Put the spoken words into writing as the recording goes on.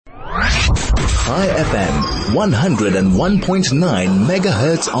High FM, 101.9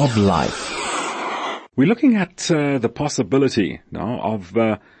 megahertz of life. We're looking at the possibility now of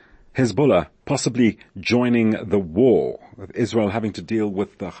Hezbollah possibly joining the war, with Israel having to deal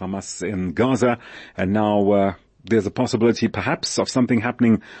with Hamas in Gaza, and now there's a possibility perhaps of something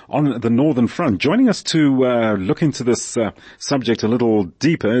happening on the northern front. Joining us to look into this subject a little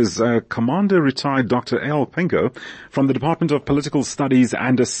deeper is Commander retired Dr. Eyal Pinko from the Department of Political Studies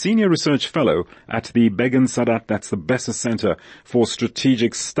and a senior research fellow at the Begin-Sadat, that's the BESA Center for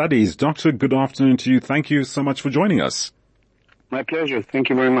Strategic Studies. Doctor, good afternoon to you. Thank you so much for joining us. My pleasure. Thank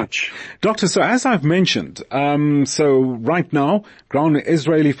you very much. Doctor, so as I've mentioned, so right now, ground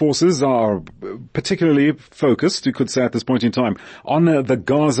Israeli forces are particularly focused, you could say at this point in time, on the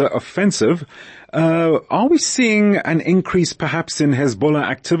Gaza offensive. Are we seeing an increase perhaps in Hezbollah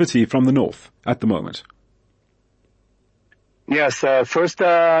activity from the north at the moment? Yes, first, the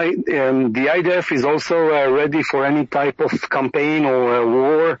IDF is also ready for any type of campaign or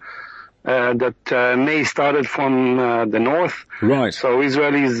war that may started from the north. Right. So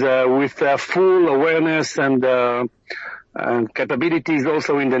Israel is with full awareness and capabilities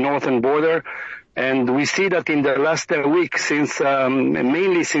also in the northern border. And we see that in the last week, since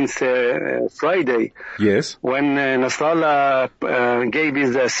mainly since Friday, yes, when Nasrallah gave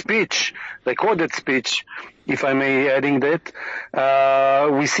his speech, recorded speech, if I may adding that,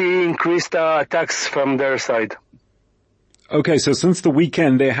 we see increased attacks from their side. Okay, so since the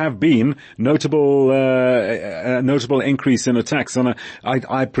weekend, there have been notable increase in attacks, and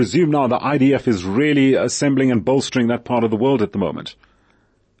I presume now the IDF is really assembling and bolstering that part of the world at the moment.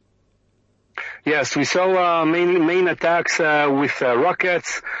 Yes, we saw main attacks with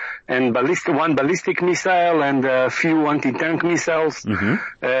rockets and one ballistic missile and a few anti-tank missiles.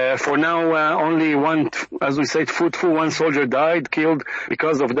 Mm-hmm. For now, only one, as we said, one soldier killed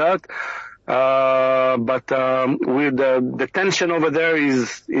because of that. But with the tension over there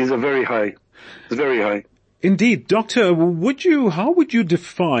is a very high. It's very high. Indeed. Doctor, how would you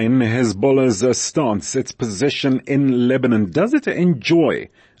define Hezbollah's stance, its position in Lebanon? Does it enjoy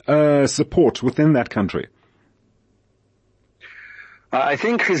support within that country? I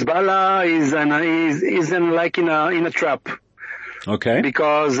think Hezbollah is in a trap. Okay.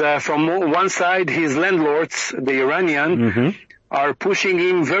 Because from one side, his landlords, the Iranian, mm-hmm, are pushing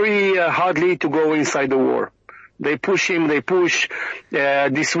him very hardly to go inside the war. They push him,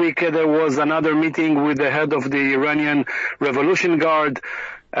 this week there was another meeting with the head of the Iranian Revolution Guard.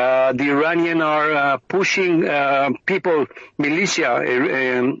 The Iranian are pushing people, militia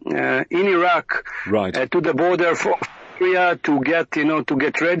in Iraq, right, to the border for Syria to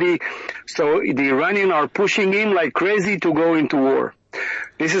get ready. So the Iranian are pushing him like crazy to go into war.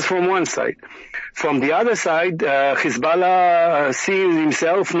 This is from one side. From the other side, Hezbollah sees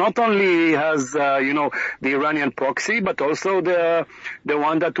himself not only as the Iranian proxy, but also the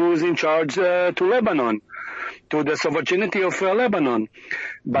one that was in charge to Lebanon, to the sovereignty of Lebanon.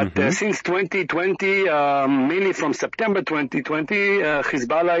 But mm-hmm, since 2020, mainly from September 2020,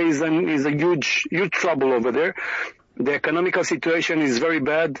 Hezbollah is a huge trouble over there. The economical situation is very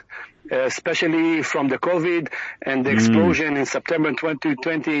bad, especially from the COVID and the explosion in September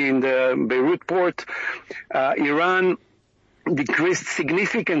 2020 in the Beirut port. Iran decreased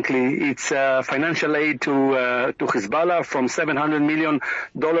significantly its financial aid to Hezbollah from $700 million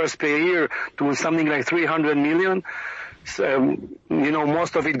per year to something like $300 million. So,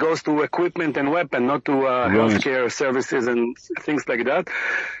 most of it goes to equipment and weapon, not to healthcare services and things like that.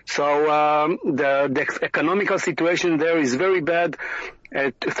 So the economical situation there is very bad.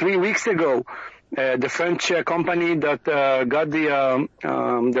 3 weeks ago, the French company that got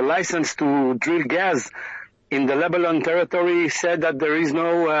the license to drill gas in the Lebanon territory said that there is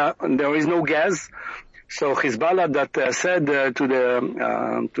no gas. So Hezbollah that said to the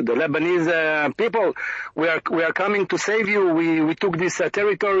Lebanese people, we are coming to save you. We took this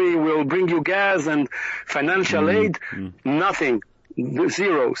territory. We'll bring you gas and financial aid. Nothing,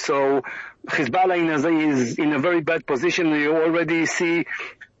 zero. So Hezbollah is in a very bad position. You already see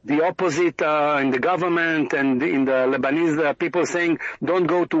the opposite in the government and in the Lebanese people saying, "Don't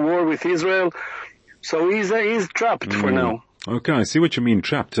go to war with Israel." So he's trapped for now. Okay, I see what you mean,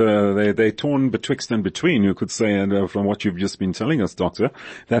 trapped. They're torn betwixt and between, you could say, and from what you've just been telling us, Doctor,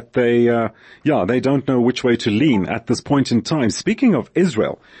 that they don't know which way to lean at this point in time. Speaking of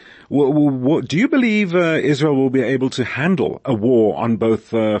Israel, do you believe Israel will be able to handle a war on both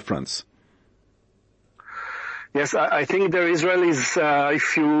fronts? Yes, I think the Israelis,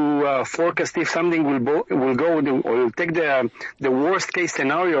 if you forecast if something will go, or take the worst case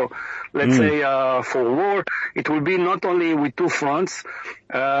scenario, let's say for war, it will be not only with two fronts,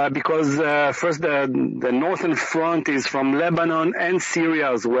 because first the northern front is from Lebanon and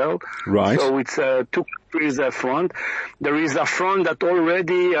Syria as well. Right. So it's two countries front. There is a front that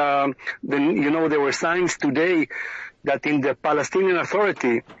already, there were signs today that in the Palestinian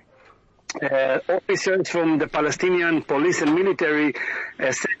Authority, officers from the Palestinian police and military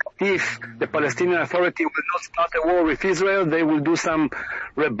said if the Palestinian Authority will not start a war with Israel, they will do some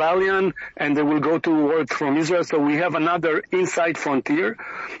rebellion and they will go to war from Israel. So we have another inside frontier.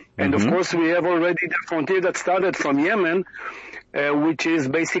 And of course we have already the frontier that started from Yemen, which is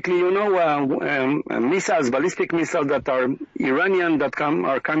basically, missiles, ballistic missiles that are Iranian that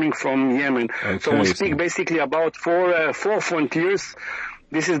are coming from Yemen. Okay, so we speak basically about four frontiers.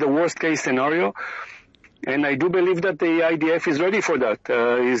 This is the worst case scenario. And I do believe that the IDF is ready for that.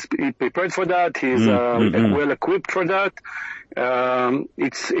 He's prepared for that. He's well equipped for that.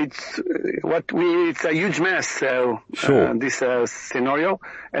 It's a huge mess, sure. This scenario,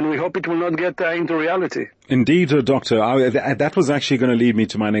 and we hope it will not get into reality. Indeed, Doctor. That was actually going to lead me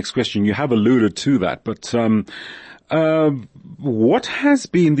to my next question. You have alluded to that, but what has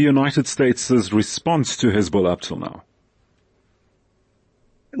been the United States' response to Hezbollah up till now?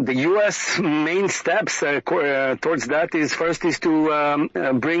 The U.S. main steps towards that is to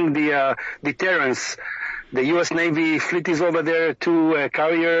bring the deterrence. The U.S. Navy fleet is over there, two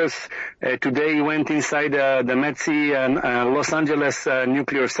carriers. Today went inside the Metsi and Los Angeles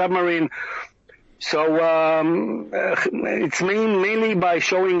nuclear submarine. So it's mainly by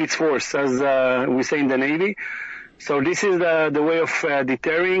showing its force, as we say in the Navy. So this is the way of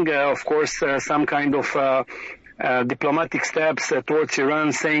deterring. Of course, some kind of diplomatic steps towards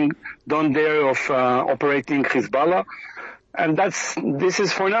Iran, saying don't dare of operating Hezbollah. And this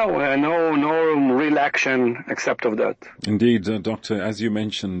is for now. No real action except of that. Indeed, Doctor, as you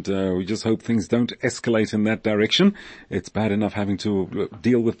mentioned, we just hope things don't escalate in that direction. It's bad enough having to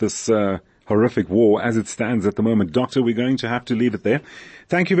deal with this horrific war as it stands at the moment. Doctor, we're going to have to leave it there.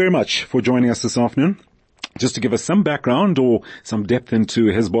 Thank you very much for joining us this afternoon. Just to give us some background or some depth into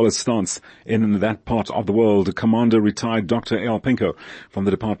Hezbollah's stance in that part of the world, Commander retired Dr. Eyal Pinko from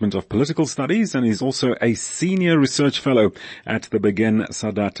the Department of Political Studies, and he's also a senior research fellow at the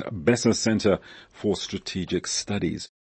Begin-Sadat BESA Center for Strategic Studies.